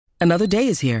Another day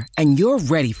is here, and you're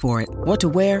ready for it. What to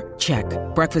wear? Check.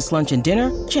 Breakfast, lunch, and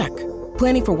dinner? Check.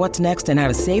 Planning for what's next and how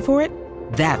to save for it?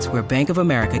 That's where Bank of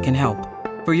America can help.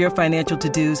 For your financial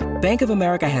to-dos, Bank of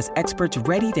America has experts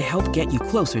ready to help get you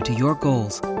closer to your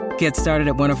goals. Get started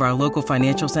at one of our local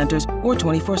financial centers or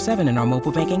 24/7 in our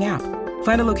mobile banking app.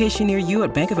 Find a location near you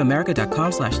at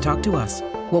bankofamerica.com/talktous.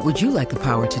 What would you like the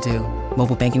power to do?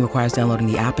 Mobile banking requires downloading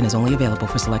the app and is only available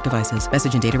for select devices.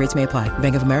 Message and data rates may apply.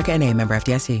 Bank of America N.A., member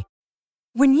FDIC.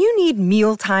 When you need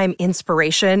mealtime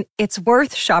inspiration, it's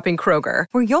worth shopping Kroger,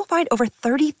 where you'll find over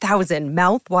 30,000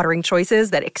 mouth-watering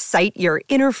choices that excite your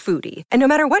inner foodie. And no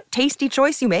matter what tasty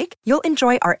choice you make, you'll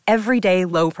enjoy our everyday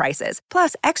low prices,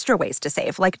 plus extra ways to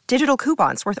save, like digital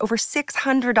coupons worth over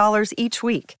 $600 each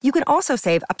week. You can also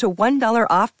save up to $1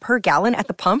 off per gallon at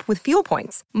the pump with fuel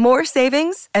points. More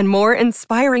savings and more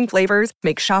inspiring flavors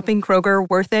make shopping Kroger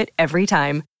worth it every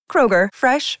time. Kroger,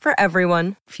 fresh for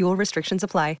everyone. Fuel restrictions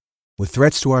apply. With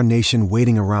threats to our nation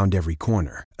waiting around every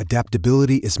corner,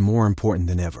 adaptability is more important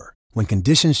than ever. When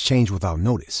conditions change without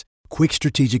notice, quick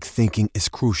strategic thinking is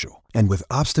crucial. And with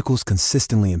obstacles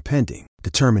consistently impending,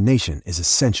 determination is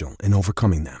essential in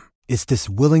overcoming them. It's this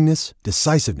willingness,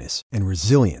 decisiveness, and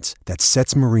resilience that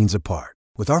sets Marines apart.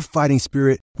 With our fighting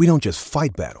spirit, we don't just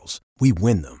fight battles, we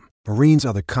win them. Marines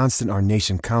are the constant our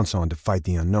nation counts on to fight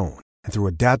the unknown. And through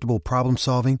adaptable problem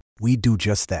solving, we do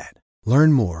just that.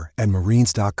 Learn more at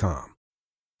marines.com.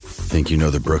 Think you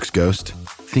know the Brooks Ghost?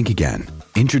 Think again.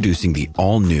 Introducing the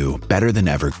all-new,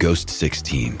 better-than-ever Ghost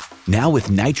 16. Now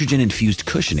with nitrogen-infused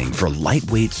cushioning for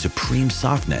lightweight, supreme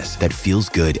softness that feels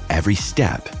good every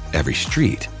step, every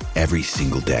street, every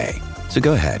single day. So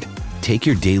go ahead, take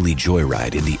your daily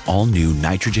joyride in the all-new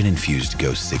nitrogen-infused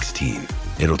Ghost 16.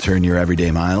 It'll turn your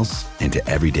everyday miles into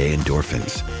everyday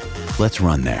endorphins. Let's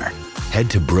run there.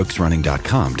 Head to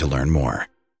brooksrunning.com to learn more.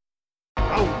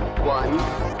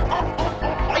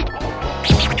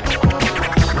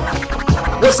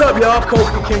 What's up, y'all?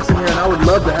 Kofi Kingston here, and I would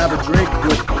love to have a drink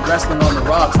with Wrestling on the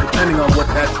Rocks, depending on what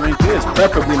that drink is,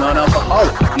 preferably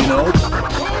non-alcoholic, you know?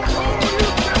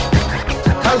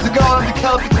 How's it going? I'm the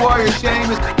Celtic Warrior,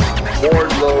 Seamus.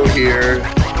 Wardlow here.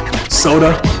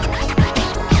 Soda.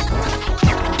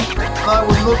 I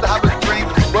would love to have a drink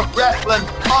with Wrestling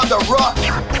on the Rocks.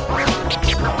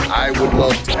 I would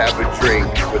love to have a drink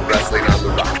with Wrestling on the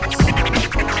Rocks.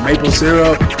 Maple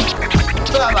syrup.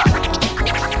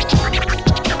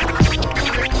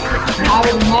 I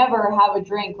would never have a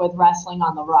drink with Wrestling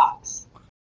on the Rocks.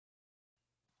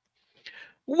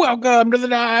 Welcome to the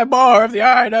dive bar of the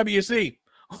IWC.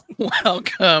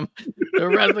 Welcome to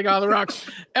Wrestling on the Rocks,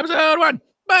 episode 1.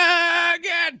 Back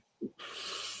again.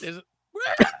 Is it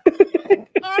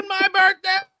on my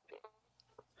birthday?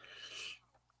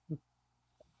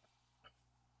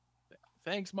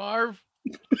 Thanks, Marv.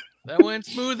 That went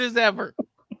smooth as ever.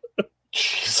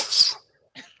 Jesus.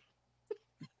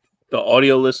 The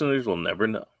audio listeners will never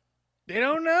know. They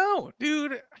don't know,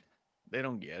 dude. They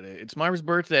don't get it. It's Marv's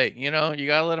birthday. You know, you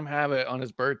got to let him have it on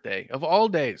his birthday. Of all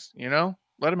days, you know?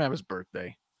 Let him have his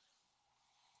birthday.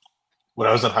 When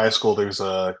I was in high school, there was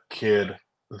a kid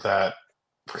that,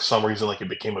 for some reason, like, it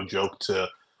became a joke to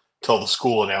tell the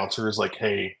school announcers, like,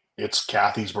 hey, it's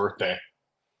Kathy's birthday.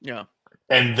 Yeah.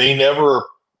 And they never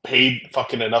paid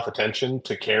fucking enough attention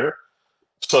to care.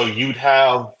 So you'd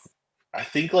have, I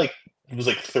think, like, it was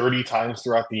like 30 times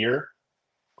throughout the year,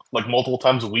 like multiple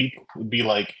times a week, would be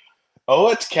like,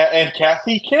 oh, it's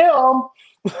Kathy Kim,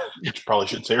 which probably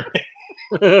shouldn't say her name.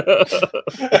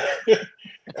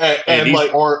 and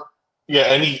like, or yeah,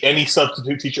 any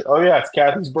substitute teacher. Oh yeah, it's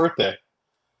Kathy's birthday.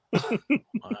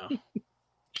 Wow,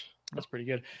 that's pretty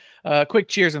good. Quick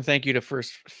cheers and thank you to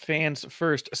Fans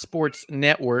First Sports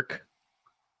Network,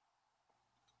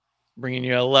 bringing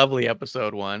you a lovely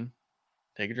episode 1.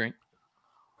 Take a drink.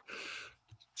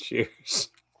 Cheers.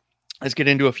 Let's get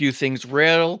into a few things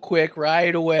real quick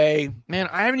right away. Man,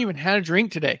 I haven't even had a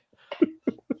drink today.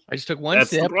 I just took one That's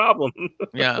sip. the problem.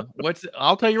 Yeah.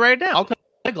 I'll tell you right now. I'll tell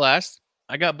you my glass.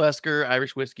 I got Busker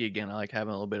Irish whiskey again. I like having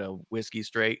a little bit of whiskey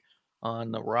straight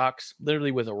on the rocks,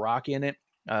 literally with a rock in it.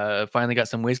 Finally got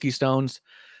some whiskey stones.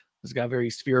 It's got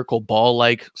very spherical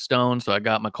ball-like stones, so I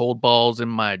got my cold balls in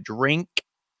my drink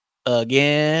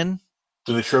again.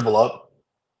 Do they shrivel up?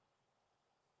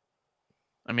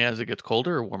 I mean, as it gets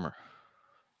colder or warmer?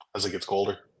 As it gets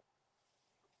colder.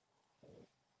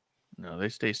 No, they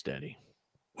stay steady.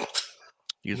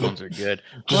 These ones are good.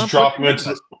 Just drop them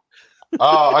into.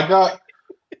 I got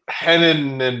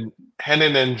Henneninger.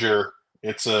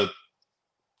 It's as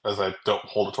I don't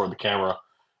hold it toward the camera,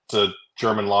 it's a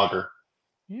German lager.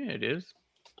 Yeah, it is.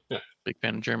 Yeah. Big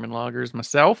fan of German lagers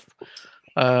myself.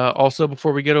 Also,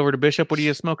 before we get over to Bishop, what are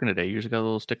you smoking today? You usually got a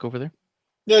little stick over there.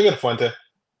 Yeah, I got a Fuente.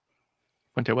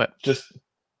 Fuente what? Just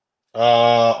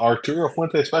Arturo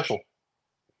Fuente special.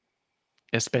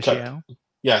 Especial?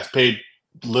 Yeah, it's paid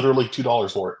literally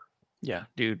 $2 for it. Yeah,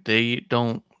 dude, they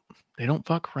don't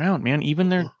fuck around, man. Even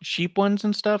their cheap ones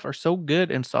and stuff are so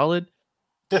good and solid.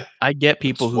 Yeah, I get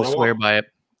people who what I swear want. by it.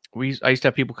 I used to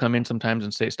have people come in sometimes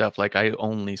and say stuff like, "I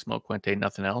only smoke Fuente,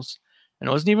 nothing else," and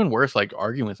it wasn't even worth like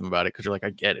arguing with them about it because you're like, "I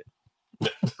get it."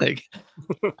 Like,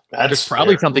 there's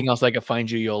probably something else I could find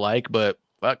you'll like, but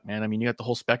fuck, man. I mean, you got the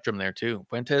whole spectrum there too.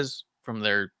 Fuentes, from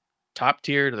their top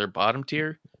tier to their bottom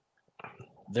tier,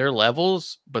 they're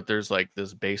levels, but there's like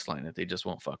this baseline that they just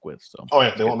won't fuck with. So, oh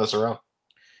yeah, they won't mess around.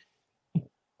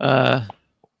 A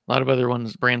lot of other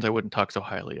brands I wouldn't talk so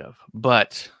highly of.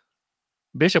 But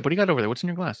Bishop, what do you got over there? What's in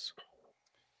your glass?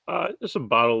 Just a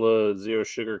bottle of zero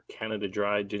sugar Canada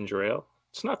Dry ginger ale.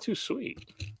 It's not too sweet.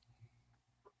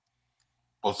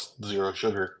 Well, it's zero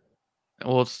sugar.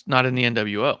 Well, it's not in the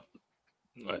NWO.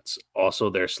 That's also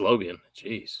their slogan.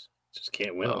 Jeez, just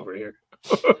can't win over here.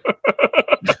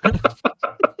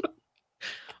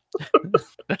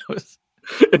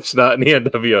 It's not in the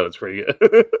NWO. It's pretty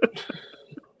good.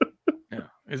 Yeah.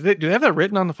 Do they have that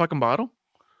written on the fucking bottle?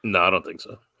 No, I don't think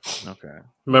so. Okay.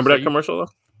 Remember that commercial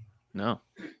though? No.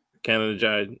 Canada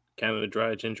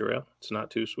Dry ginger ale. It's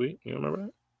not too sweet. You remember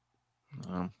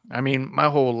that? I mean, my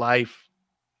whole life,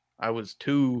 I was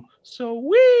too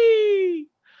sweet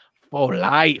for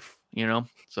life, you know?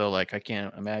 So, like, I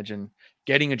can't imagine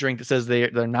getting a drink that says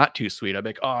they're not too sweet. I'd be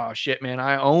like, oh, shit, man,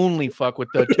 I only fuck with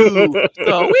the too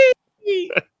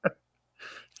sweet.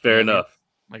 Fair enough.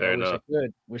 Like, Fair I enough.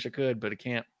 wish I could, but I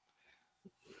can't.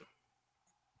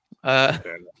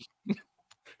 Fair enough.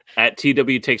 At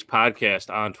TW Takes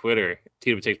Podcast on Twitter,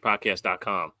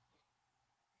 twtakes.podcast.com.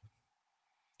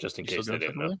 Just in case they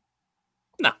didn't know.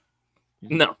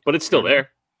 No, but it's still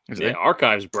there. There?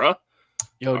 Archives, bro.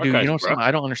 Yo, dude, you know something I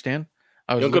don't understand?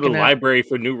 I was Don't go to the library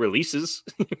for new releases.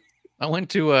 I went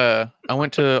to our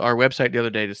website the other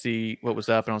day to see what was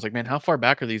up, and I was like, man, how far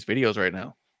back are these videos right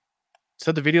now? It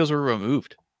said the videos were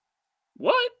removed.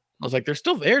 What? I was like, they're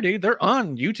still there, dude. They're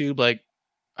on YouTube. Like,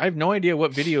 I have no idea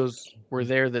what videos were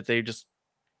there that they just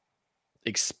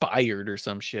expired or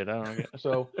some shit. I don't know.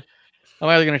 So I'm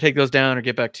either going to take those down or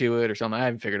get back to it or something. I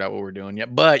haven't figured out what we're doing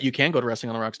yet, but you can go to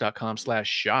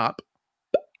wrestlingontherocks.com/shop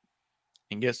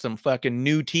and get some fucking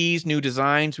new tees, new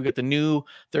designs. We got the new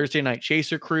Thursday Night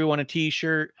Chaser crew on a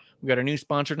t-shirt. We got a new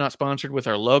sponsored, not sponsored, with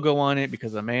our logo on it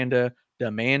because Amanda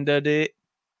demanded it.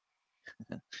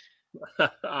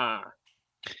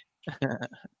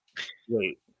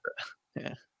 Wait.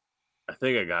 Yeah. I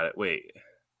think I got it. Wait.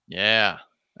 Yeah,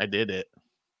 I did it.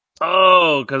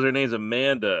 Oh, because her name's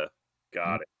Amanda.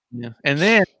 Got it. Yeah.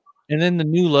 And then the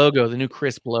new logo, the new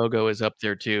crisp logo is up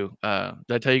there too.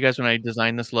 Did I tell you guys when I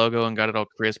designed this logo and got it all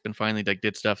crisp and finally like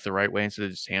did stuff the right way instead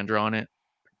of just hand drawing it?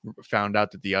 Found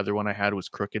out that the other one I had was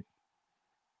crooked.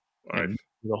 All right.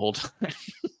 The whole time.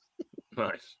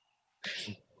 Nice.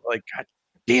 Like, God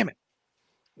damn it.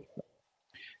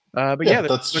 But yeah,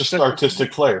 that's just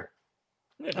artistic flair.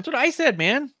 That's what I said,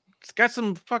 man. It's got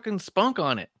some fucking spunk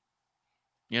on it.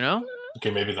 You know? Okay,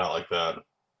 maybe not like that.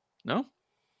 No?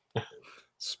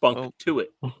 Spunk to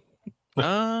it.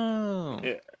 Oh.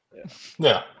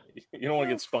 Yeah. You don't want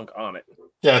to get spunk on it.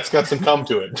 Yeah, it's got some cum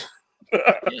to it.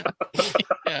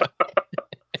 Yeah.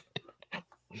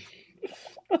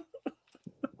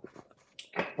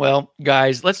 Well,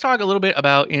 guys, let's talk a little bit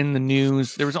about in the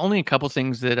news. There was only a couple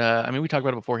things that we talked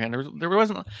about it beforehand. There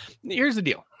wasn't. Here's the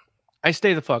deal. I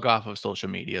stay the fuck off of social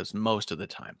medias most of the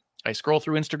time. I scroll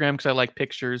through Instagram because I like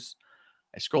pictures.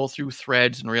 I scroll through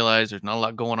Threads and realize there's not a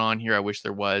lot going on here. I wish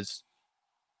there was.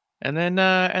 And then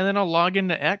I'll log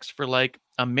into X for like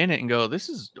a minute and go, this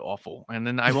is awful. And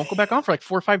then I won't go back on for like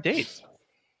 4 or 5 days.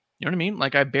 You know what I mean?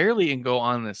 Like I barely go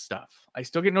on this stuff. I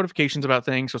still get notifications about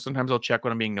things. So sometimes I'll check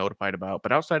what I'm being notified about.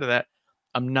 But outside of that,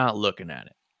 I'm not looking at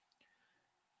it.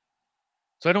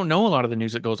 So I don't know a lot of the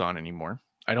news that goes on anymore.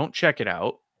 I don't check it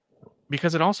out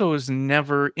because it also has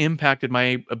never impacted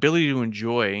my ability to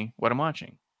enjoy what I'm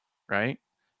watching. Right?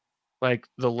 Like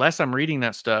the less I'm reading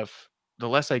that stuff, the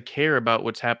less I care about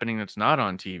what's happening that's not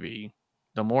on TV,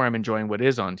 the more I'm enjoying what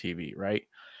is on TV, right?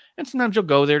 And sometimes you'll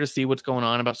go there to see what's going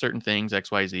on about certain things,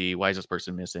 XYZ, why is this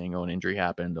person missing? Oh, an injury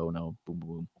happened. Oh no, boom,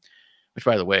 boom. Which,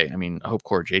 by the way, I mean, I hope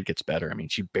Cora Jade gets better. I mean,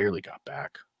 she barely got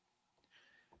back.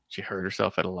 She hurt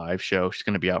herself at a live show. She's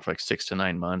going to be out for like 6 to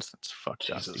 9 months. That's fucked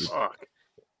up, dude. Fuck.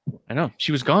 I know.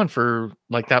 She was gone for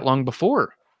like that long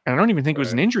before. And I don't even think it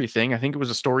was an injury thing. I think it was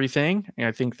a story thing. And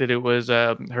I think that it was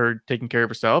her taking care of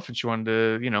herself and she wanted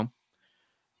to,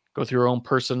 go through her own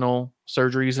personal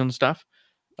surgeries and stuff.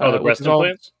 Oh, the breast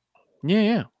implants?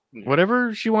 Yeah.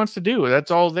 Whatever she wants to do,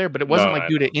 that's all there. But it wasn't like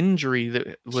due to injury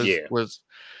that was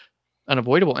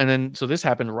unavoidable. And then so this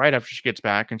happened right after she gets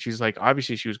back, and she's like,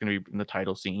 obviously she was going to be in the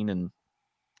title scene, and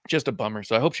just a bummer.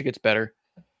 So I hope she gets better.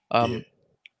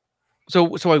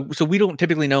 So we don't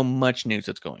typically know much news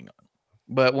that's going on,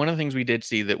 but one of the things we did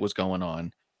see that was going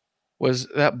on was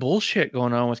that bullshit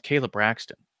going on with Kayla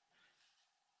Braxton.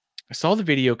 I saw the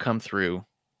video come through,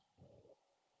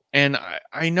 and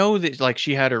I know that like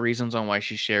she had her reasons on why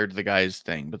she shared the guy's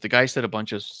thing, but the guy said a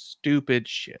bunch of stupid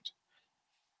shit.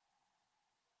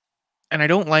 And I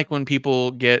don't like when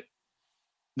people get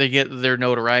their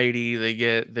notoriety,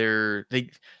 the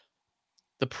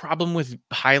problem with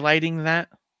highlighting that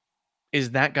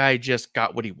is that guy just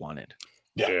got what he wanted.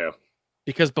 Yeah.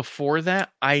 Because before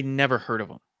that, I never heard of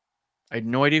him. I had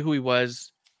no idea who he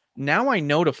was. Now I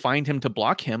know to find him to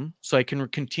block him so I can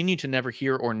continue to never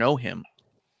hear or know him.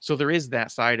 So there is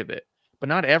that side of it. But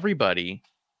not everybody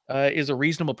is a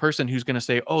reasonable person who's going to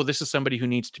say, oh, this is somebody who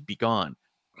needs to be gone.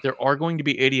 There are going to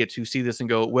be idiots who see this and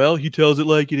go, well, he tells it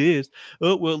like it is.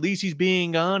 Oh, well, at least he's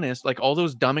being honest. Like all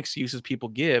those dumb excuses people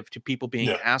give to people being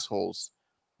assholes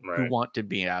who want to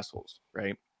be assholes,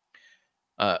 right?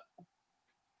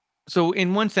 So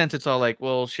in one sense, it's all like,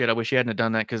 well, shit, I wish he hadn't have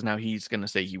done that because now he's going to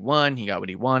say he won. He got what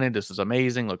he wanted. This is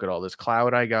amazing. Look at all this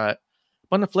clout I got.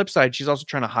 But on the flip side, she's also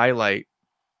trying to highlight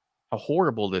how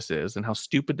horrible this is and how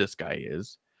stupid this guy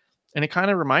is. And it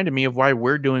kind of reminded me of why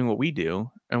we're doing what we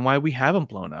do and why we haven't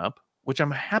blown up, which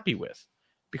I'm happy with.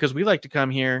 Because we like to come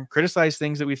here, criticize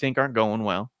things that we think aren't going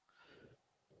well,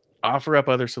 offer up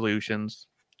other solutions,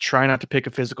 try not to pick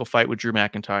a physical fight with Drew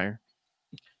McIntyre.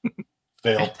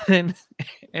 Fail.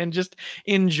 And just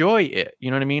enjoy it.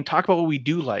 You know what I mean? Talk about what we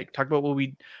do like. Talk about what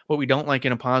we don't like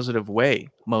in a positive way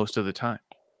most of the time.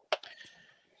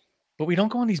 But we don't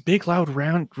go on these big, loud,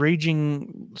 round,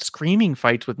 raging, screaming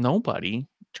fights with nobody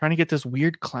trying to get this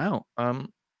weird clout. I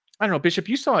don't know, Bishop,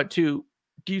 you saw it too.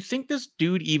 Do you think this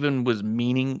dude even was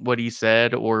meaning what he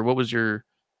said, or what was your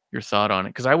thought on it?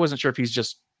 Because I wasn't sure if he's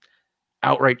just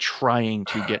outright trying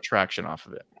to get traction off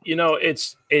of it. You know,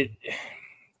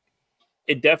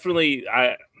 it definitely,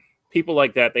 people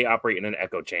like that, they operate in an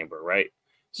echo chamber, right?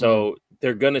 So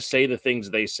they're going to say the things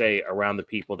they say around the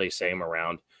people they say them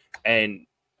around. And,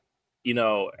 you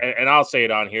know, and I'll say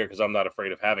it on here because I'm not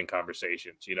afraid of having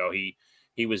conversations. You know, he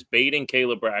was baiting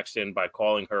Kayla Braxton by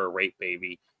calling her a rape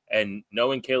baby, and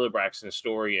knowing Kayla Braxton's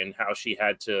story and how she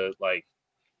had to like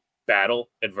battle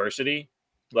adversity,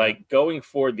 like going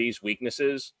for these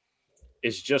weaknesses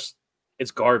is just,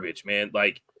 it's garbage, man.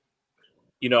 Like,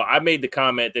 you know, I made the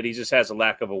comment that he just has a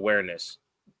lack of awareness.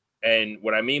 And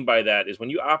what I mean by that is when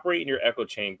you operate in your echo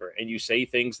chamber and you say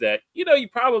things that, you know, you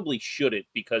probably shouldn't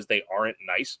because they aren't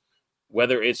nice,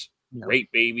 whether it's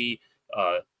rape baby,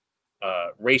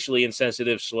 racially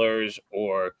insensitive slurs,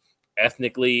 or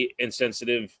ethnically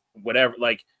insensitive, whatever,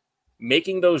 like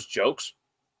making those jokes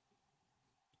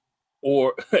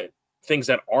or things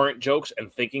that aren't jokes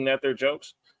and thinking that they're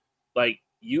jokes, like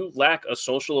you lack a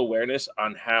social awareness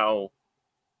on how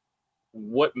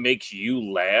what makes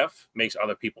you laugh makes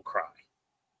other people cry.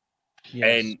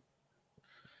 Yes.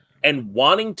 And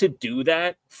wanting to do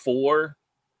that for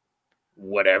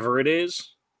whatever it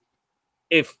is,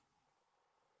 if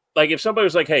somebody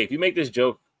was like, hey, if you make this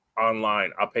joke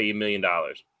online, I'll pay you $1 million,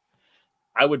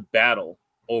 I would battle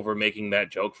over making that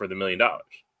joke for the $1 million. You know what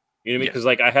I mean? Because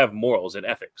like I have morals and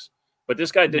ethics, but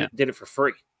this guy did it for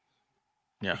free.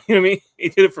 Yeah. You know what I mean? He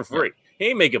did it for free. He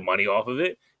ain't making money off of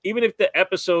it. Even if the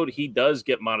episode he does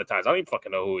get monetized, I don't even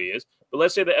fucking know who he is, but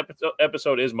let's say the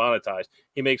episode is monetized,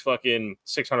 he makes fucking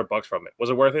 $600 from it. Was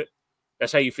it worth it?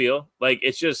 That's how you feel? Like,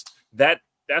 it's just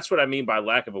that's what I mean by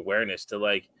lack of awareness to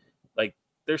like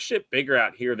there's shit bigger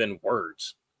out here than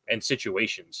words and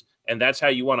situations. And that's how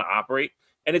you want to operate.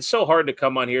 And it's so hard to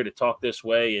come on here to talk this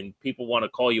way, and people want to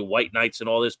call you white knights and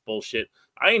all this bullshit.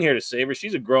 I ain't here to save her.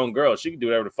 She's a grown girl. She can do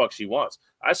whatever the fuck she wants.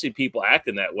 I see people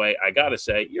acting that way. I got to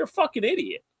say, you're a fucking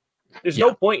idiot. There's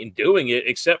no point in doing it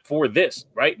except for this.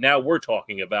 Right now, we're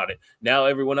talking about it. Now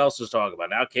everyone else is talking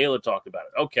about it. Now Kayla talked about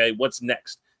it. Okay, what's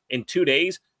next? In 2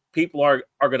 days, people are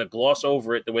going to gloss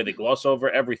over it the way they gloss over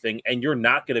everything, and you're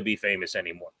not going to be famous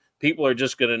anymore. People are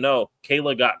just going to know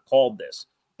Kayla got called this.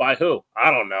 By who?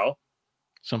 I don't know.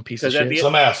 Some piece of shit.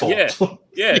 Some asshole.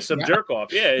 Yeah, some jerk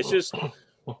off. Yeah, it's just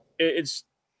it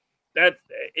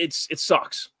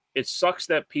sucks. It sucks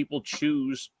that people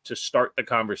choose to start the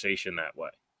conversation that way.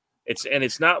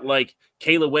 It's not like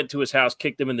Kayla went to his house,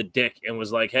 kicked him in the dick, and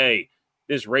was like, hey,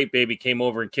 this rape baby came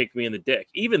over and kicked me in the dick.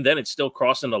 Even then, it's still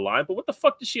crossing the line. But what the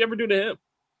fuck did she ever do to him?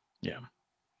 Yeah.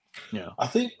 Yeah. I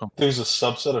think there's a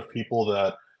subset of people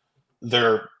that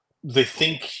they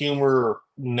think humor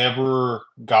never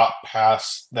got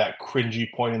past that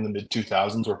cringy point in the mid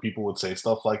 2000s where people would say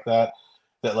stuff like that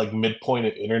like midpoint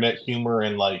of internet humor,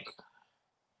 and like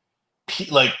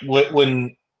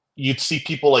when you'd see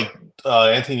people like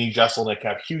Anthony Jeselnik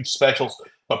have huge specials,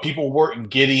 but people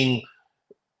weren't getting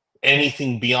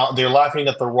anything beyond. They're laughing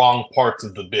at the wrong parts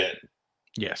of the bit.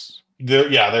 Yes. They're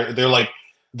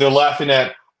laughing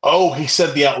at, oh, he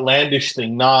said the outlandish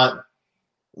thing, not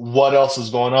what else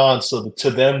is going on. So to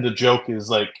them, the joke is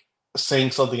like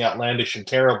saying something outlandish and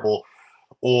terrible,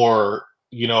 or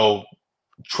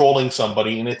trolling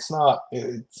somebody, and it's not.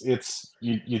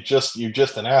 You're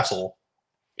just an asshole.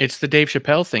 It's the Dave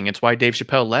Chappelle thing. It's why Dave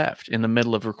Chappelle left in the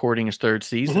middle of recording his third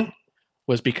season,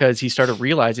 was because he started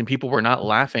realizing people were not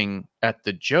laughing at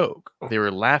the joke. They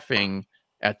were laughing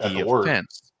at the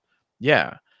offense.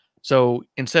 Yeah. So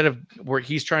instead of what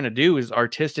he's trying to do is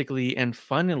artistically and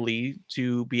funnily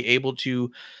to be able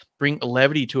to bring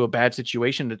levity to a bad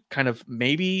situation, to kind of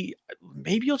maybe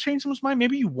you'll change someone's mind,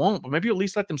 maybe you won't, but maybe you'll at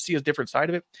least let them see a different side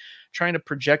of it, trying to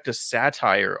project a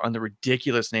satire on the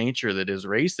ridiculous nature that is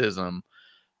racism,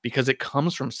 because it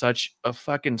comes from such a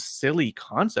fucking silly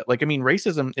concept. Like, I mean,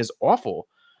 racism is awful,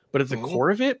 but at the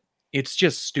core of it, it's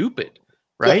just stupid,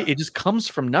 right? Yeah. It just comes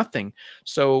from nothing.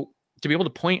 So to be able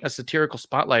to point a satirical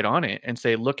spotlight on it and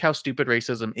say, look how stupid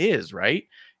racism is, right?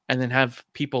 And then have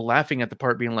people laughing at the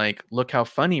part being like, look how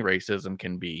funny racism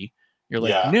can be. You're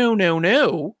like,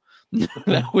 no.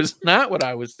 That was not what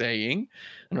I was saying.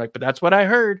 And like, but that's what I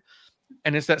heard.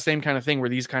 And it's that same kind of thing where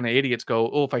these kind of idiots go,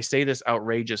 oh, if I say this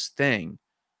outrageous thing,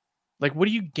 like, what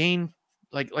do you gain?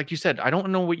 Like you said, I don't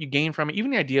know what you gain from it. Even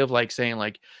the idea of like saying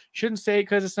like, shouldn't say it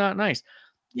because it's not nice.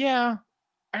 Yeah.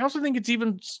 I also think it's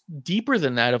even deeper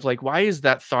than that, of like, why is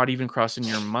that thought even crossing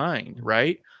your mind?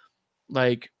 Right.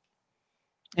 Like,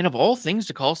 and of all things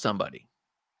to call somebody,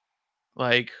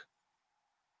 like,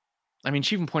 I mean,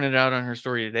 she even pointed out on her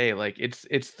story today, like it's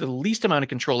the least amount of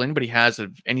control anybody has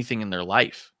of anything in their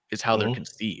life is how they're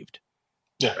conceived.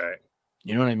 Yeah. Right.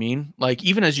 You know what I mean? Like,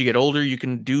 even as you get older, you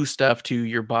can do stuff to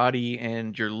your body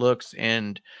and your looks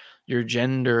and your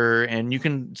gender, and you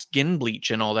can skin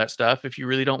bleach and all that stuff if you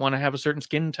really don't want to have a certain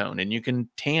skin tone, and you can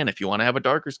tan if you want to have a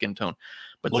darker skin tone.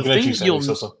 But looking the at thing you, that Sammy you'll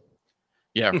Sosa.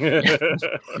 yeah,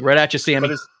 right at you, Sammy.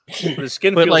 But his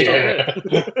skin But feels like, so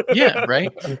good. yeah, right.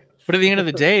 But at the end of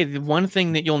the day, the one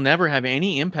thing that you'll never have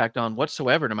any impact on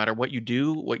whatsoever, no matter what you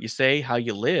do, what you say, how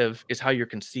you live, is how you're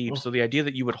conceived. So the idea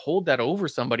that you would hold that over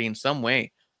somebody in some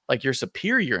way, like you're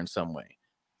superior in some way,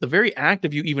 the very act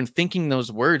of you even thinking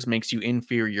those words makes you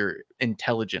inferior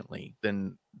intelligently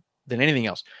than anything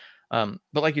else. But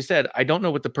like you said, I don't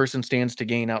know what the person stands to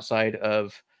gain outside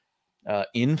of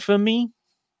infamy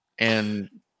and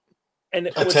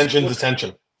attention's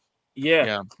attention.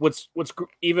 Yeah. What's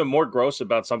even more gross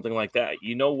about something like that?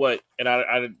 You know what? And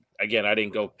I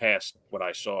didn't go past what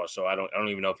I saw, so I don't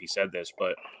even know if he said this,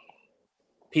 but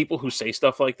people who say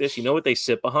stuff like this, you know what they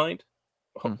sit behind?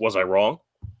 Was I wrong?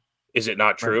 Is it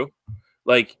not true? Right.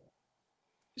 Like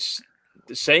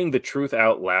saying the truth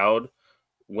out loud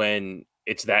when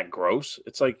it's that gross,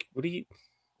 it's like, what are you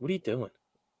doing?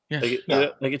 Yeah.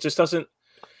 Like it just doesn't.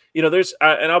 There's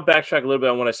and I'll backtrack a little bit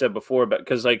on what I said before, but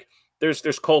because like there's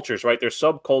cultures, right? There's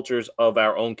subcultures of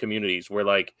our own communities where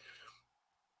like,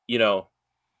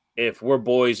 if we're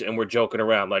boys and we're joking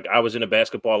around, like I was in a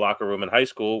basketball locker room in high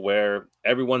school where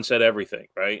everyone said everything,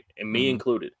 right? And me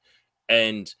included.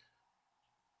 And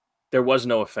there was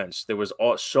no offense. There was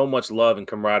so much love and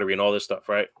camaraderie and all this stuff,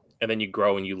 right? And then you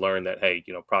grow and you learn that, hey,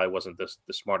 probably wasn't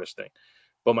the smartest thing.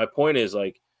 But my point is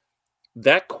like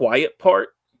that quiet part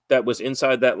that was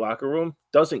inside that locker room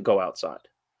doesn't go outside.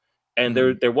 And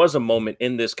there was a moment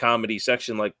in this comedy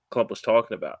section, like Club was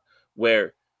talking about,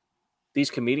 where these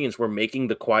comedians were making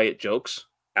the quiet jokes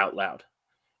out loud.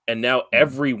 And now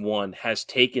everyone has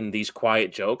taken these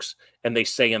quiet jokes and they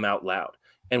say them out loud.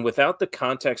 And without the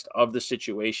context of the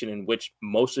situation in which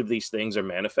most of these things are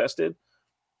manifested,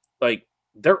 like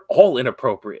they're all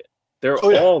inappropriate. They're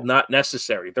all not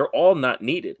necessary. They're all not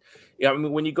needed. Yeah, I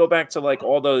mean, when you go back to like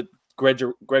all the Greg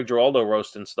Giraldo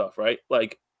roast and stuff, right?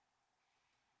 Like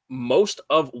most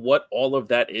of what all of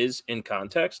that is in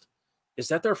context is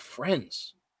that they're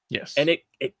friends. Yes. And it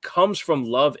comes from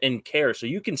love and care. So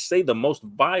you can say the most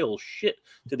vile shit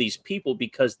to these people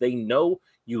because they know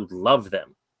you love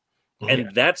them.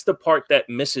 And that's the part that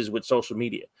misses with social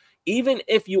media. Even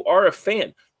if you are a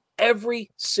fan, every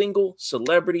single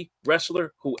celebrity,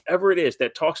 wrestler, whoever it is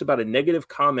that talks about a negative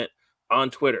comment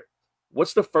on Twitter,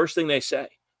 what's the first thing they say?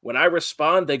 When I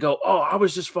respond, they go, oh, I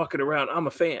was just fucking around. I'm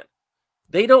a fan.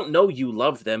 They don't know you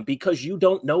love them because you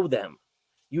don't know them.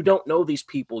 You don't know these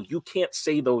people. You can't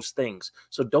say those things.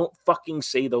 So don't fucking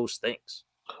say those things.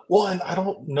 Well, and I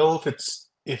don't know if it's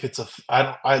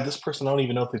this person, I don't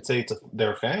even know if they'd say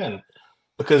their fan,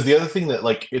 because the other thing that,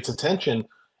 like, it's attention,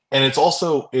 and it's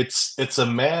also it's a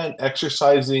man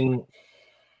exercising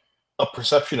a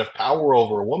perception of power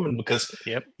over a woman, because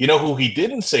you know who he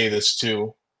didn't say this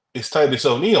to is Titus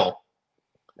O'Neil.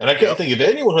 And I can't think of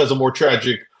anyone who has a more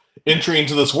tragic entry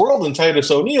into this world than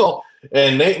Titus O'Neil,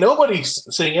 and nobody's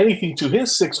saying anything to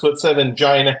his 6'7"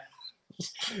 giant.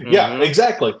 Yeah,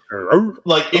 exactly.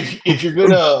 Like, if you're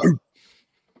gonna,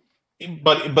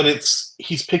 but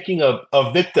he's picking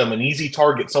a victim, an easy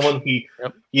target, someone he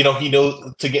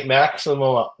knows to get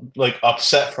maximum like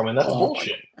upset from, and that's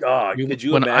bullshit. God, could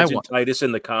you imagine Titus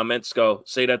in the comments go,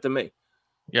 say that to me?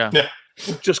 Yeah.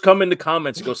 Just come in the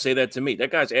comments and go say that to me. That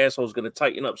guy's asshole is going to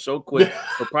tighten up so quick.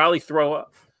 He'll probably throw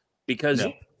up, because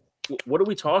what are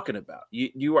we talking about?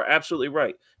 You are absolutely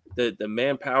right. The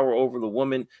manpower over the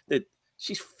woman, that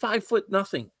she's 5 foot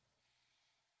nothing.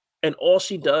 And all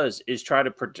she does is try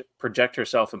to project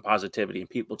herself in positivity, and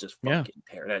people just fucking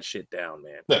tear that shit down,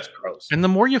 man. That's gross. And the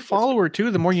more you follow her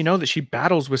too, the more you know that she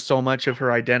battles with so much of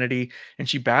her identity, and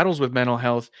she battles with mental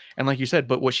health. And like you said,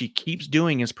 but what she keeps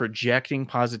doing is projecting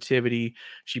positivity.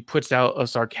 She puts out a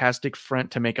sarcastic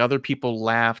front to make other people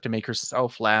laugh, to make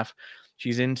herself laugh.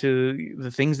 She's into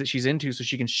the things that she's into so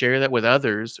she can share that with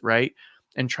others, right?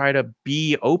 And try to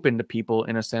be open to people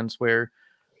in a sense where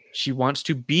she wants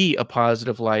to be a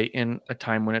positive light in a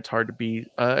time when it's hard to be.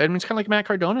 I mean, it's kind of like Matt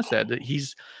Cardona said, that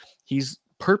he's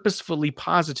purposefully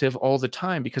positive all the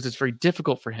time because it's very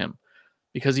difficult for him,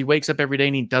 because he wakes up every day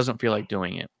and he doesn't feel like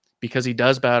doing it, because he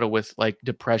does battle with like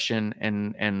depression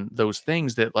and those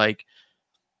things that, like,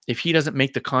 if he doesn't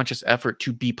make the conscious effort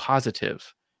to be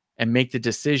positive and make the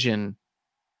decision,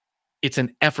 it's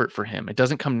an effort for him. It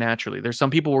doesn't come naturally. There's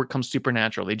some people where it comes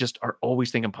supernatural. They just are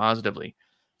always thinking positively.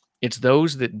 It's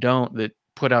those that don't, that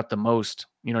put out the most,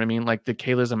 you know what I mean? Like the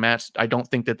Kayla's and Matt's, I don't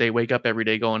think that they wake up every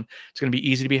day going, it's going to be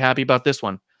easy to be happy about this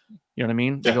one. You know what I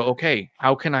mean? They go, okay,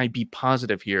 how can I be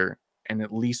positive here and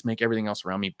at least make everything else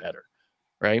around me better?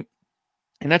 Right.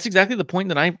 And that's exactly the point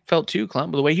that I felt too,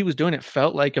 Clump. The way he was doing it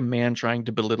felt like a man trying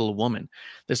to belittle a woman.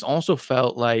 This also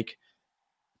felt like,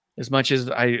 as much as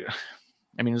I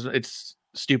mean, it's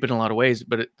stupid in a lot of ways,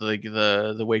 but like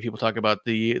the way people talk about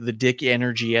the dick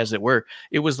energy, as it were,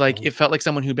 it was like, it felt like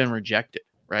someone who'd been rejected,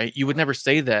 right? You would never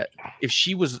say that if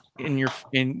she was in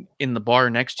the bar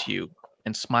next to you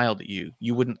and smiled at you.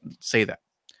 You wouldn't say that.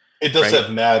 It does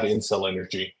have mad incel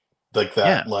energy, like that.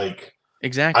 Yeah, like,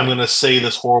 exactly. I'm going to say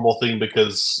this horrible thing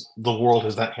because the world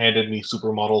has not handed me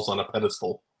supermodels on a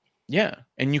pedestal. Yeah.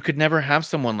 And you could never have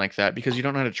someone like that because you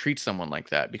don't know how to treat someone like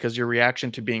that, because your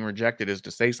reaction to being rejected is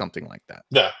to say something like that.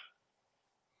 Yeah.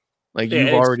 Like,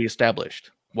 you've already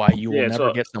established why you will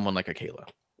never get someone like a Kayla.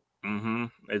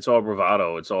 It's all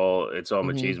bravado. It's all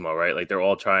machismo, right? Like, they're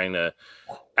all trying to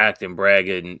act and brag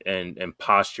and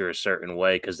posture a certain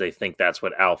way because they think that's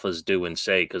what alphas do and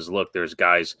say. Because look, there's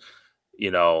guys,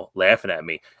 laughing at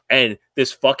me. And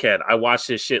this fuckhead, I watched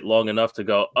this shit long enough to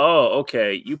go, oh,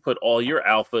 okay, you put all your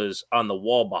alphas on the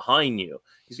wall behind you.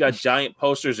 He's got giant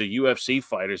posters of UFC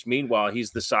fighters. Meanwhile,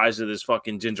 he's the size of this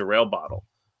fucking ginger ale bottle.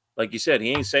 Like you said,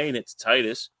 he ain't saying it to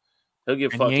Titus. He'll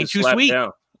get fucking slapped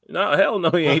down. No, hell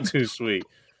no, he ain't too sweet.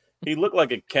 He looked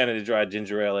like a Canada Dry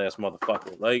ginger ale ass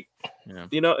motherfucker. Like,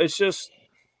 it's just...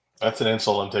 That's an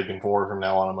insult I'm taking forward from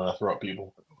now on. I'm going to throw at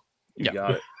people. You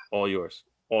got it. All yours.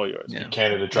 All yours. Yeah.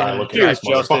 Canada Dry looking Cheers, ass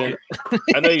motherfucker.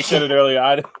 I know you said it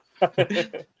earlier.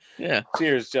 Yeah.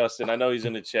 Cheers, Justin. I know he's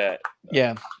in the chat.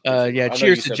 Yeah.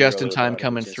 Cheers to Justin Time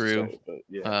coming through.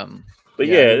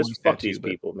 Fuck these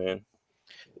people, man.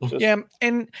 Yeah,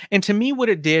 and to me, what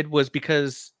it did was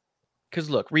because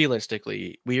look,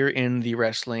 realistically, we are in the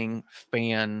wrestling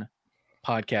fan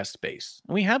podcast space,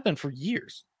 and we have been for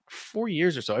years, 4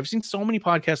 years or so. I've seen so many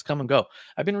podcasts come and go.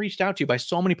 I've been reached out to by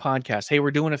so many podcasts. Hey,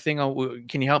 we're doing a thing.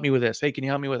 Can you help me with this? Hey, can you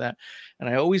help me with that? And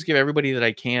I always give everybody that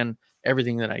I can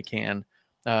everything that I can.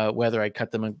 Whether I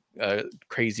cut them a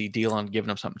crazy deal on giving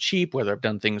them something cheap, whether I've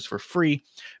done things for free,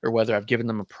 or whether I've given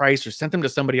them a price or sent them to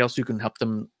somebody else who can help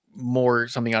them more,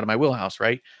 something out of my wheelhouse,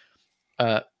 right?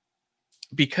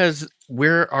 Because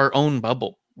we're our own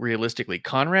bubble, realistically.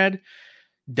 Conrad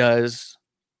does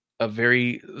a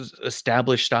very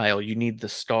established style. You need the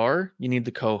star, you need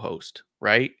the co-host,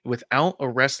 right? Without a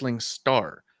wrestling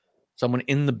star, someone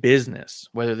in the business,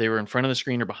 whether they were in front of the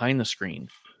screen or behind the screen,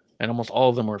 and almost all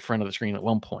of them were in front of the screen at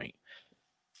one point,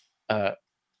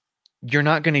 you're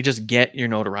not going to just get your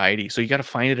notoriety. So you got to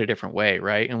find it a different way,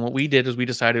 right? And what we did is we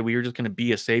decided we were just going to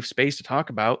be a safe space to talk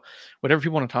about whatever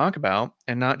people want to talk about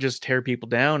and not just tear people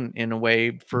down in a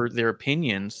way for their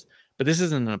opinions. But this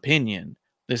isn't an opinion.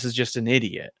 This is just an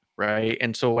idiot, right?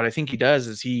 And so what I think he does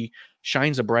is he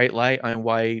shines a bright light on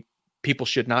why people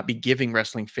should not be giving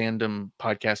wrestling fandom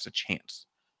podcasts a chance,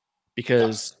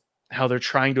 because how they're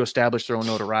trying to establish their own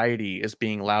notoriety is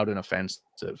being loud and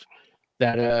offensive.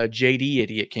 That JD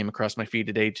idiot came across my feed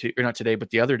today, too, or not today,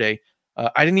 but the other day.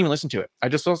 I didn't even listen to it. I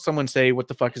just saw someone say, "What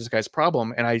the fuck is this guy's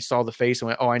problem?" And I saw the face and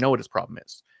went, "Oh, I know what his problem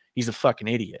is. He's a fucking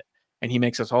idiot, and he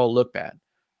makes us all look bad."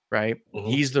 Right?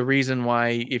 He's the reason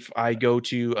why if I go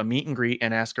to a meet and greet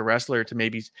and ask a wrestler to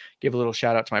maybe give a little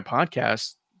shout out to my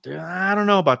podcast, I don't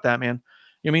know about that, man. You know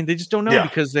what I mean? They just don't know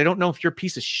because they don't know if you're a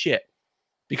piece of shit.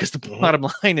 Because the bottom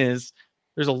line is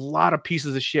there's a lot of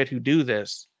pieces of shit who do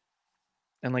this.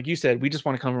 And like you said, we just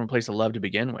want to come from a place of love to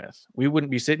begin with. We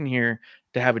wouldn't be sitting here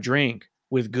to have a drink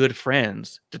with good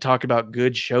friends to talk about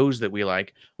good shows that we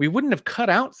like. We wouldn't have cut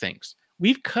out things.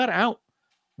 We've cut out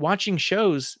watching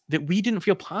shows that we didn't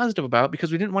feel positive about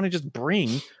because we didn't want to just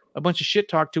bring a bunch of shit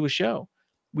talk to a show.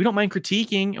 We don't mind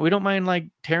critiquing. We don't mind like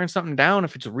tearing something down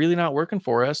if it's really not working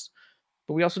for us.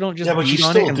 But we also don't just but you beat on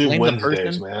it still and do blame the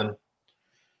Wednesdays, person. man.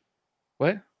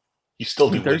 What? You still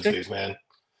do Thursday? Wednesdays, man.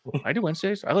 I do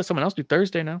Wednesdays. I let someone else do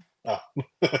Thursday now. Oh.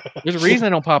 There's a reason I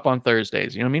don't pop on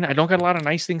Thursdays. You know what I mean? I don't got a lot of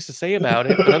nice things to say about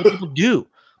it, but other people do.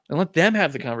 And let them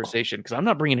have the conversation because I'm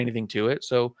not bringing anything to it.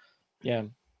 So, yeah.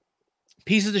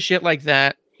 Pieces of shit like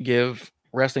that give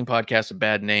wrestling podcasts a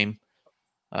bad name.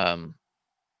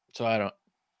 So I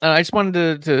just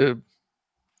wanted to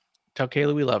tell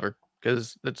Kayla we love her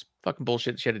because that's fucking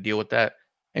bullshit. She had to deal with that.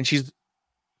 And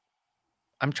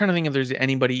I'm trying to think if there's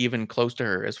anybody even close to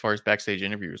her as far as backstage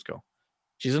interviews go.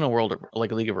 She's in a world of,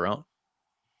 like a league of her own.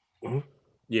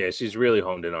 Yeah, she's really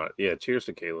honed in on it. Yeah, cheers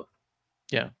to Kayla.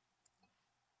 Yeah.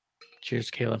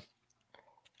 Cheers, Kayla.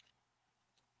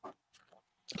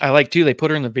 I like too. They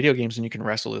put her in the video games and you can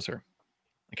wrestle as her.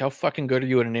 Like, how fucking good are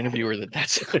you at an interviewer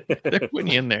that's they're putting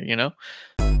you in there, you know?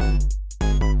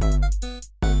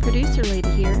 Producer Lady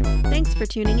here. Thanks for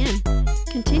tuning in.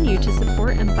 Continue to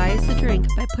support Unbiased the Drink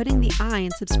by putting the I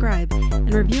in subscribe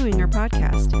and reviewing our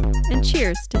podcast. And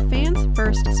cheers to Fans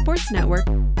First Sports Network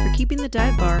for keeping the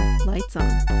dive bar lights on.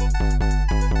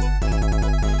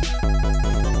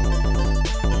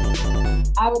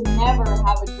 I would never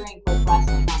have a drink with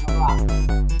wrestling on the rocks.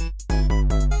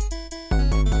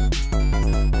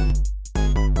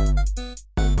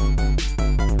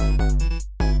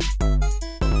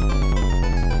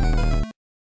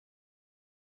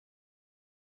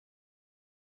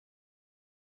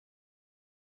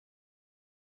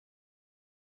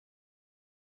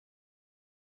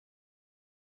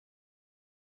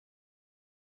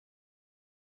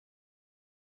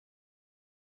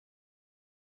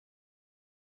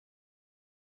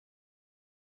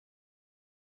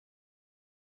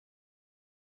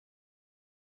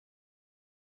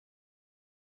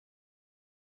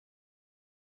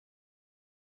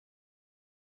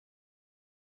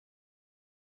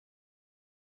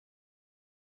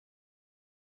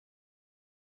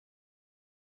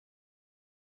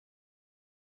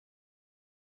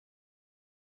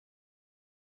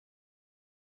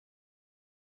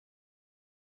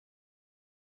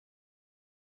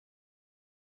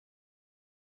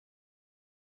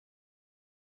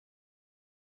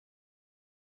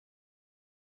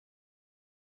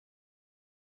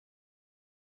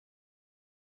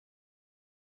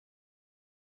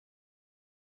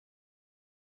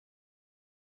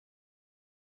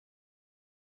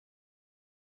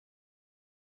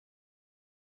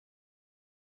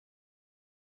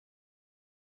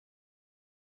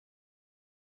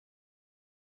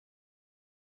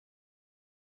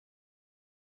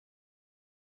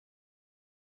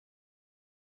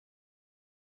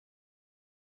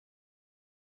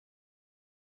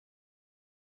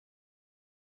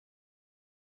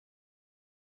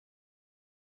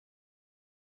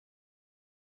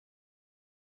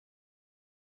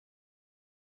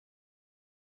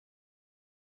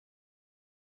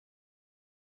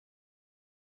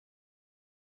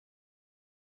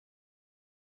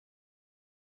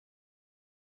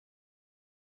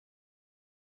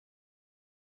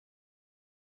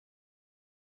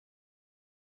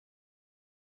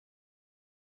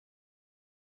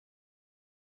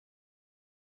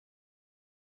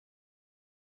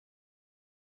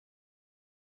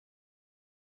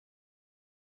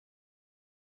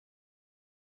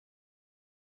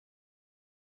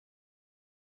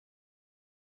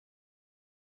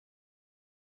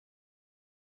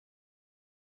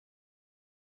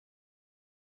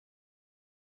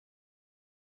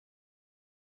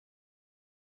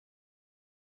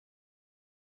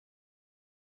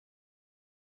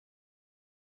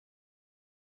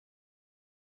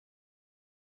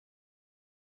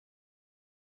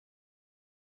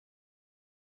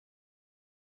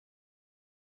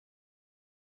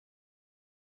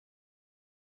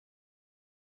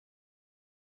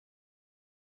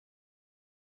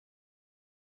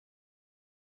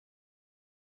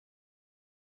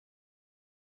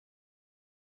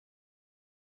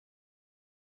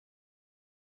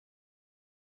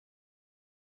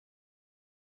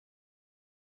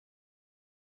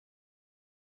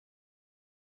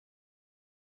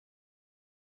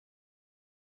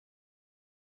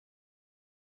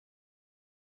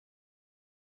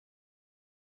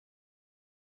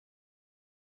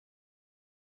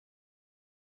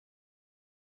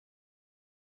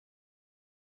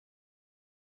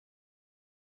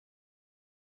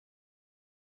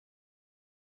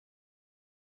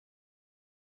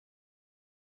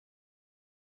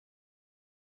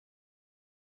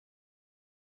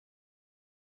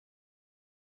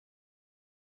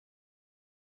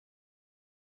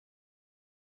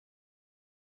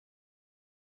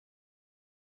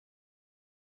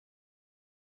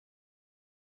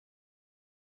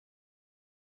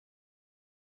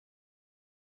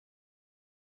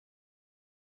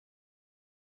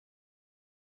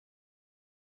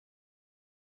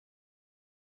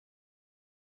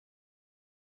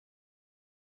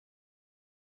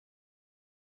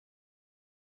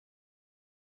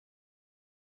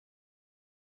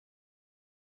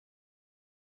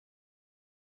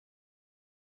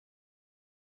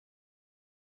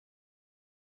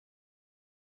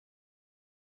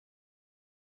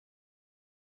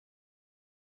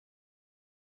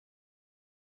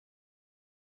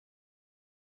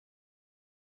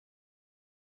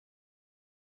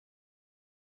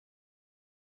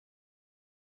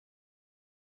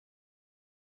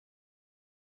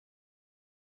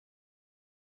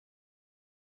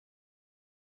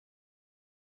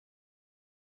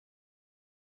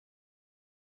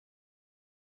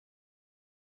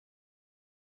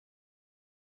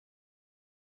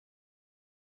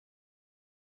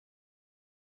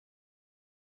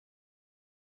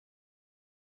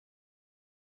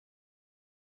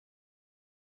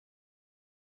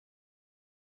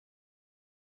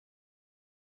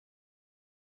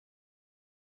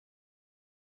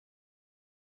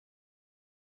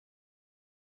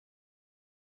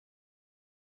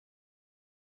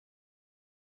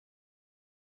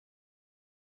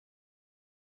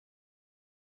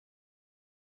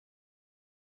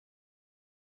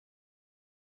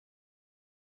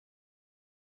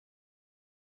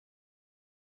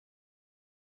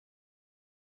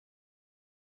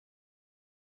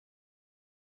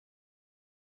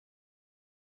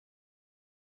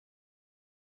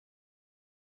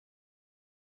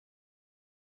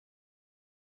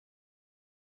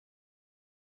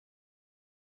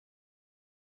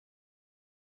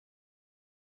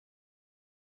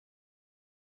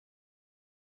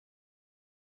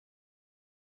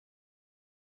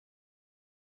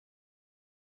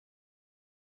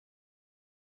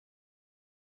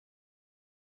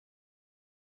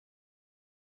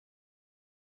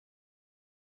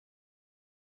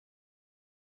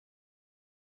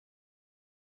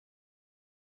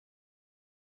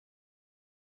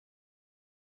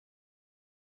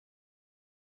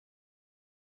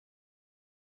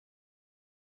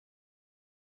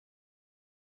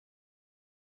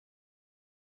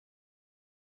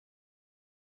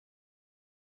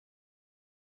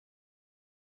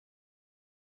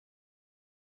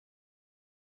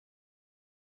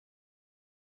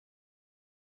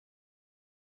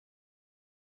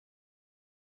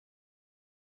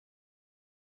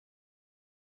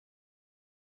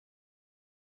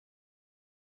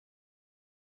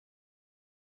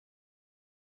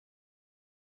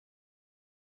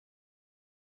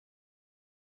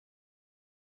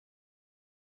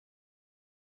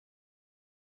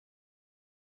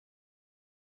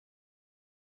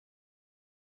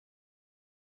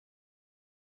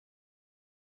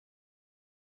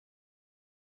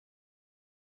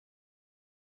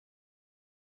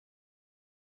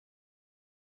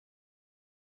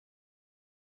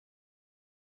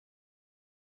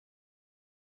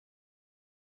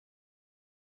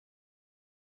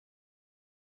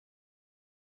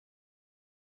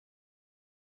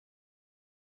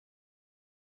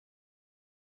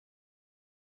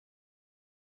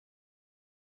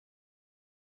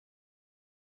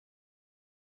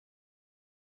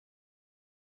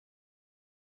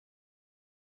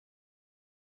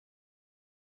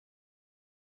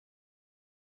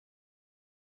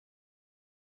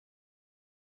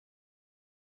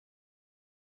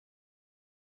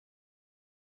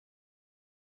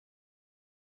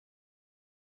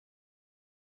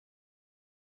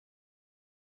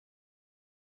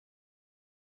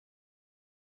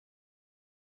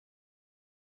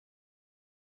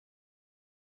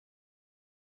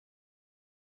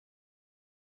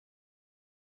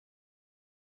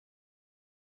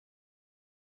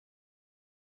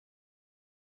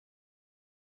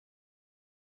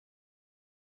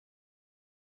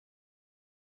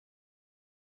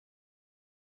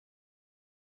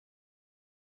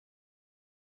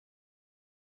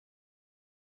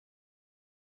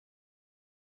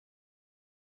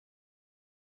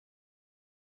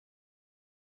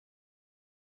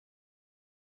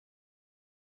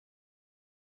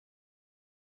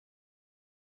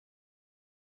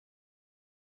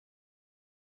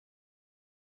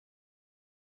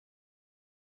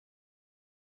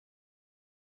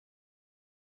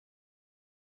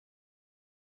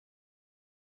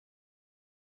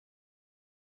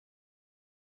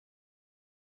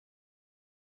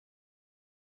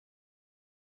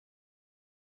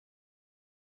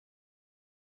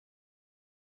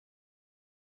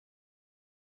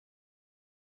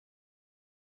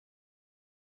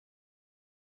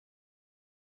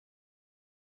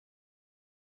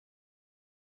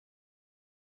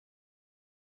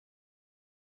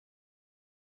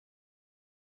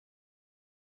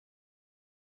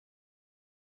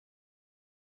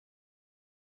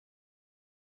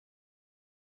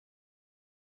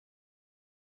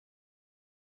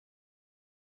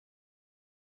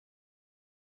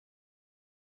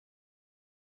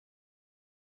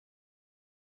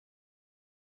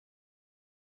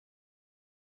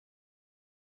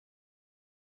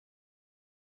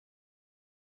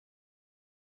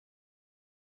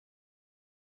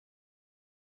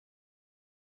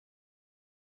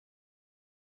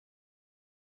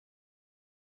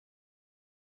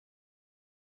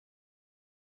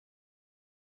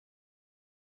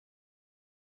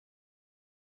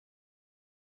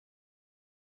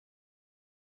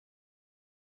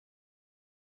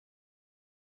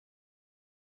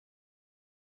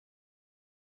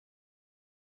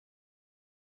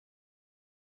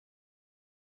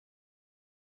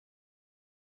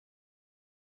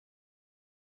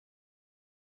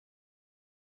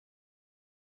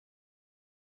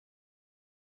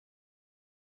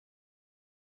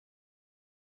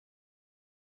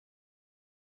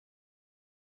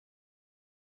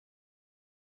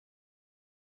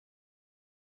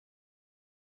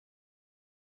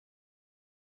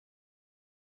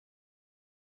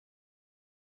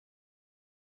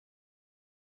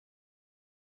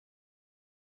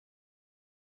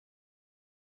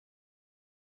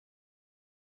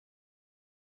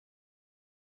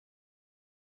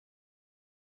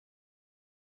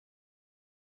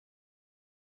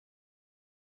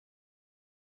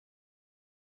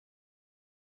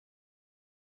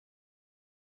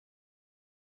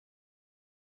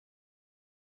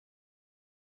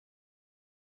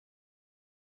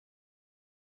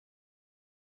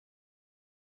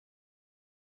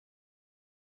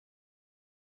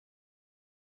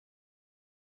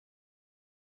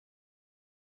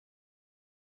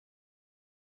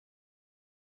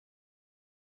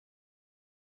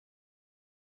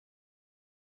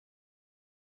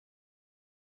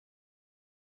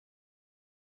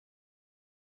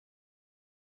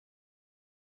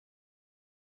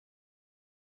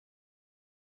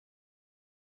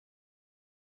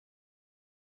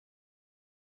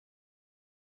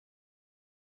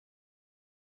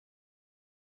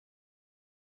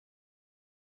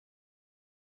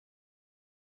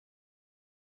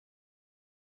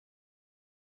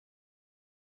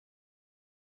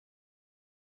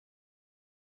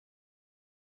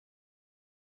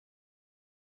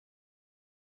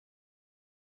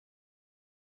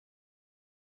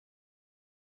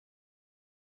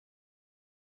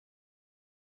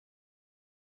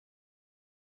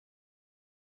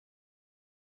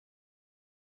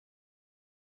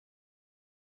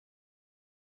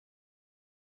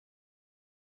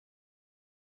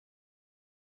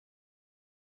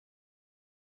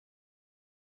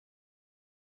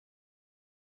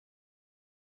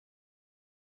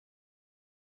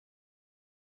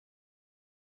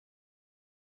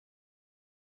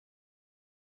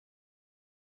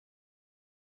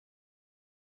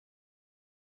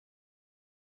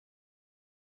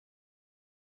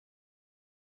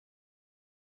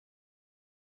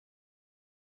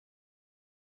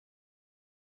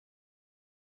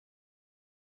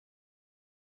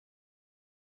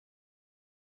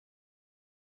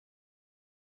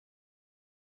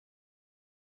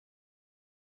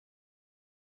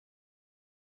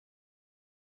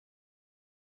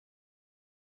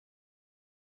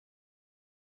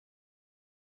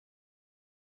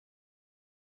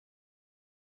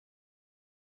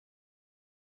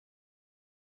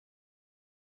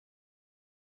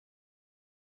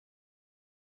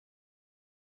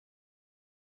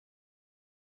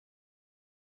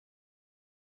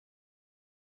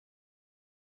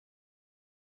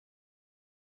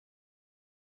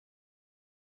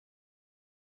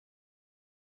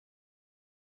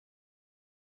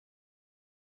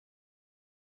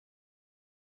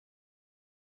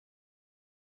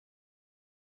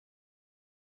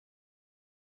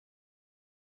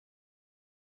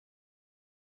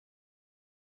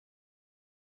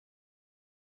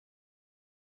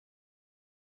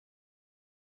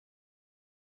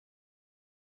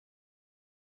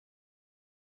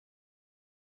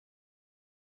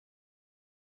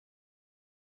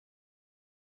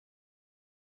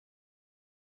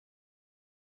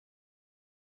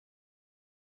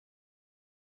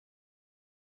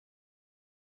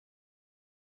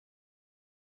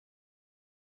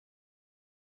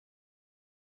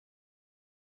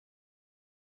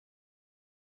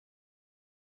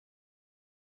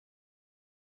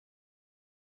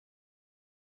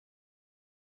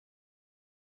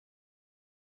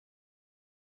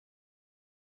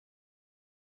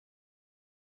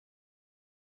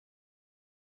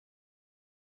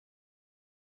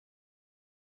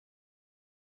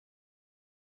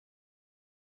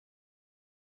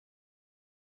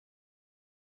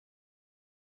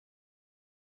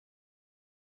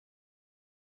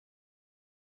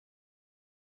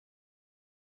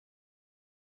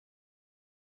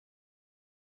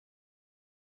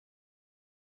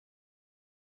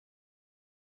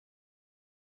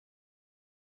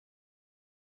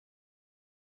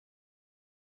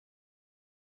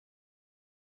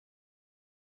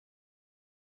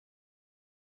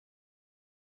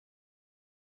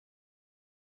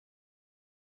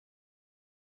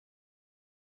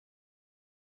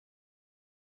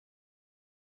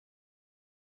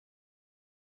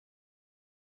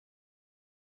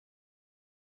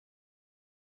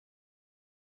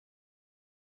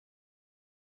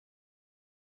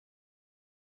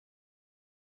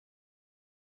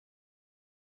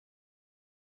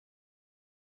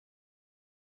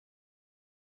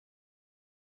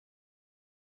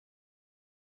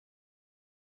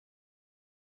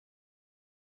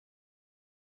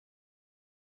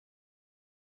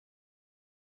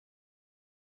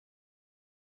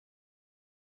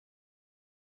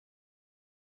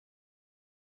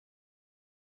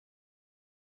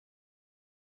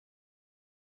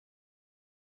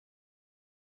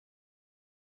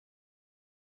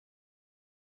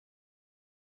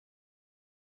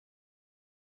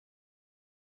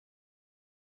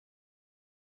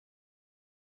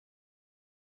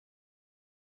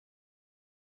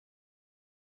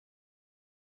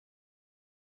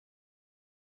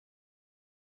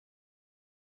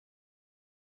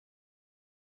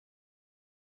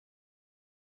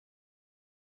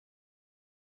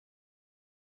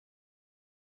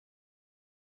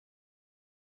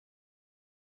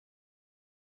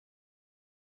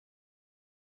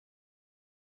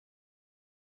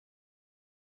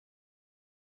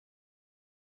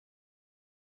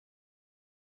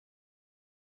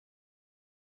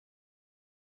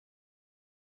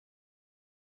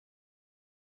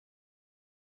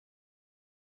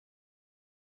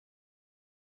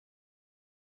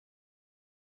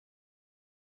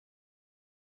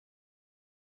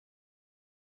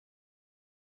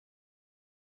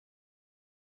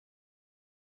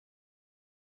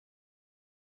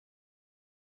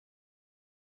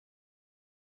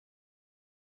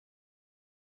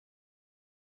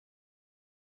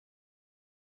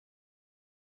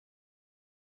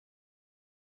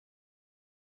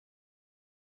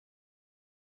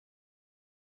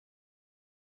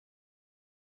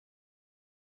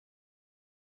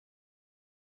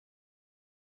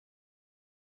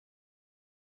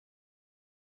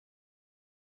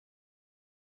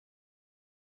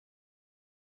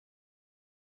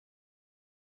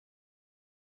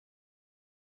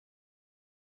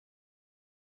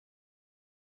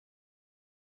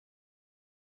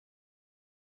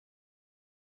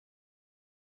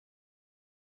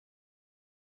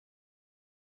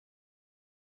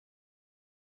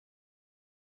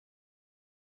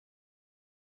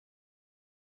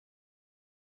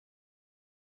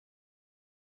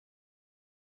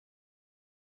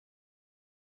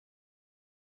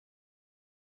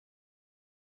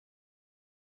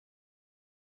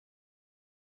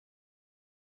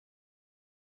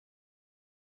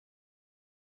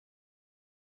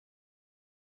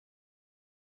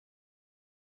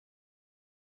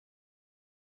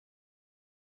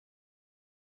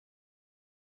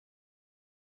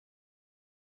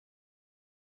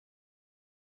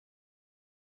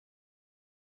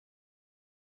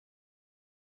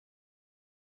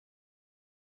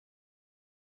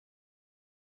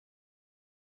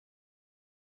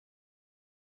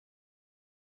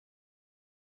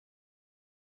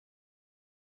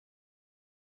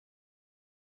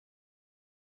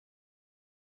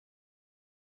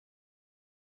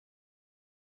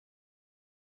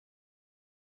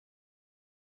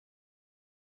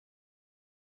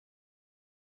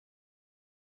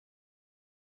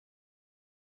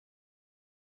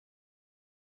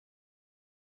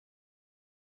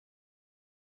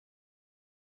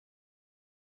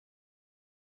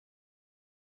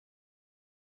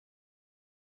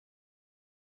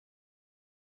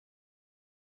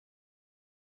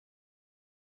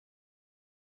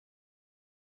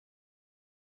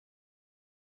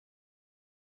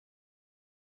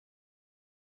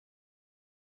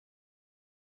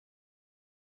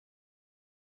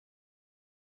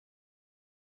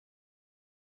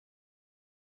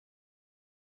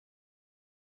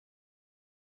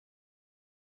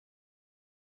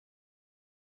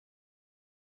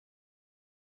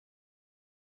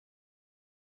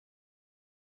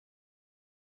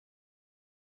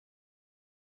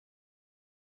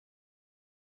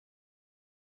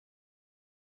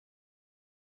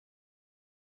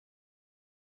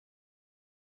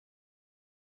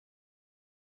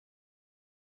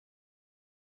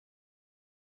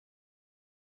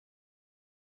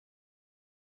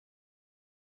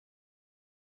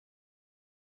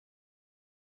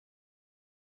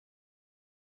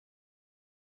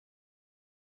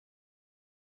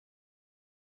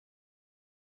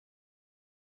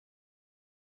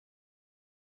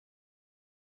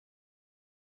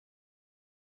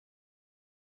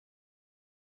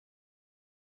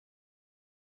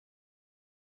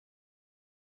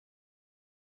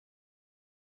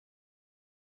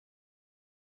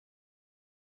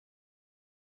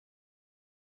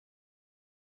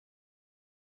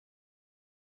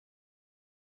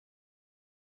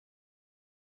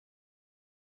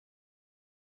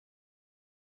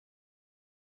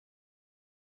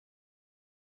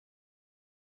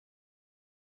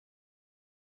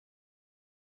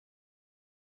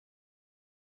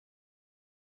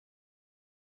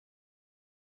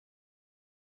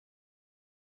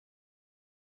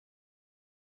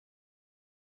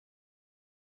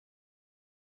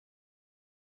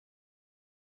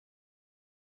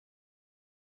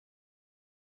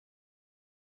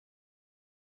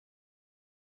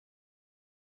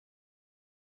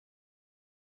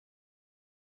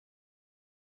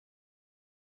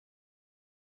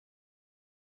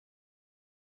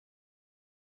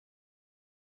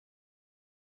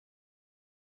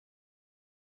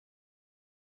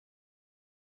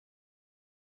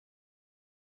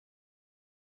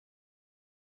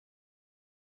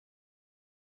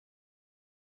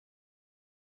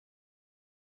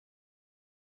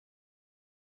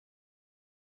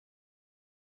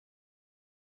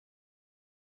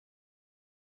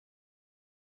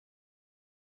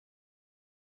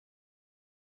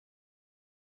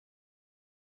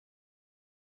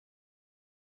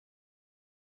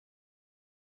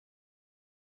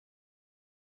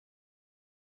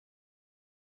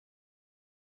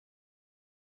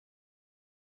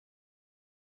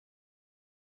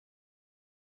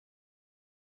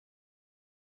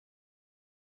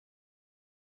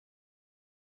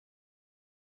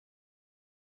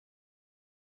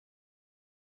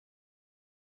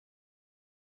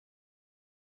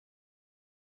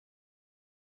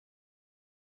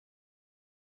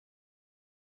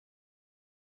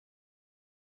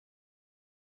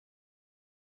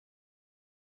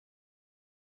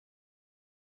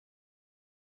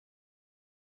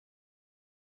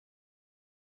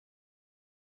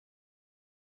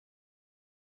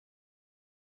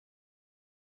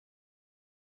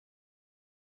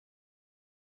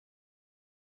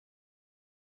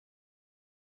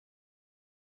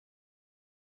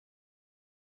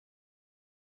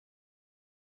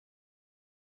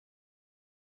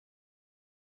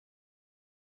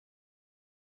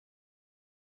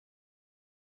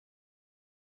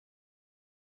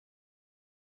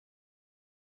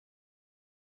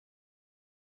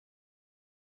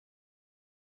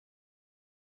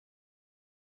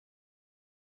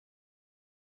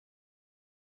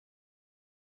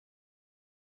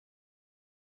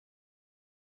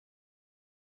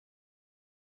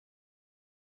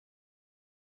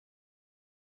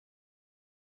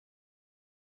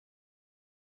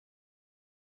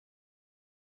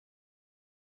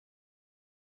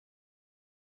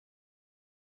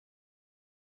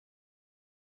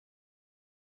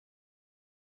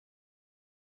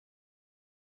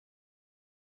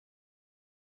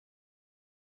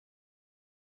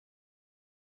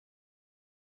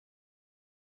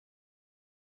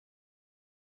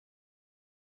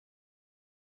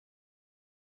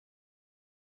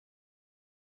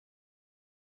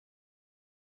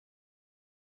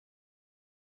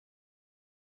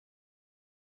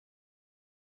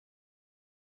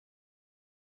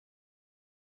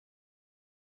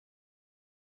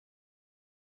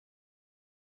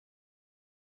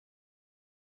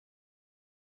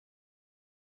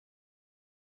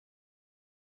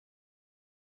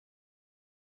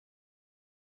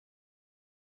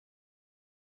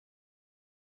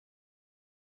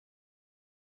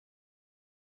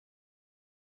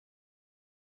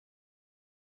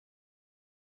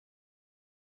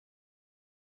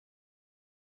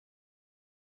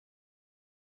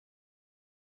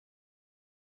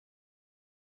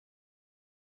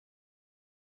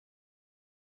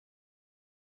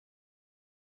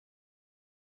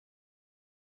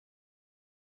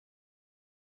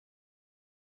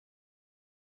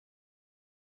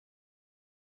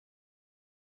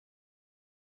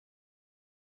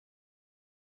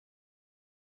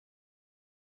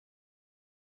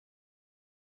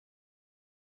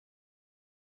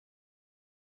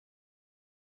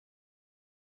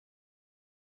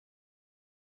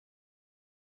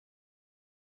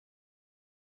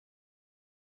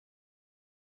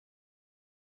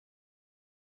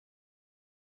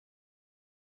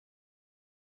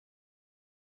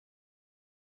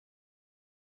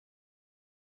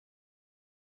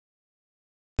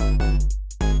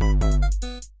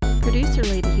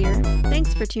 Producer Lady here.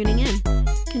 Thanks for tuning in.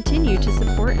 Continue to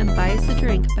support and buy us a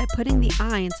drink by putting the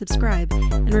I in subscribe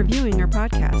and reviewing our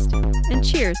podcast. And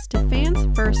cheers to Fans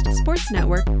First Sports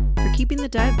Network for keeping the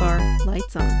dive bar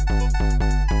lights on.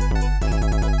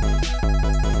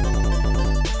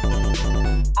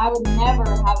 I would never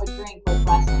have a drink with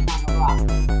wrestling on the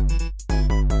rocks.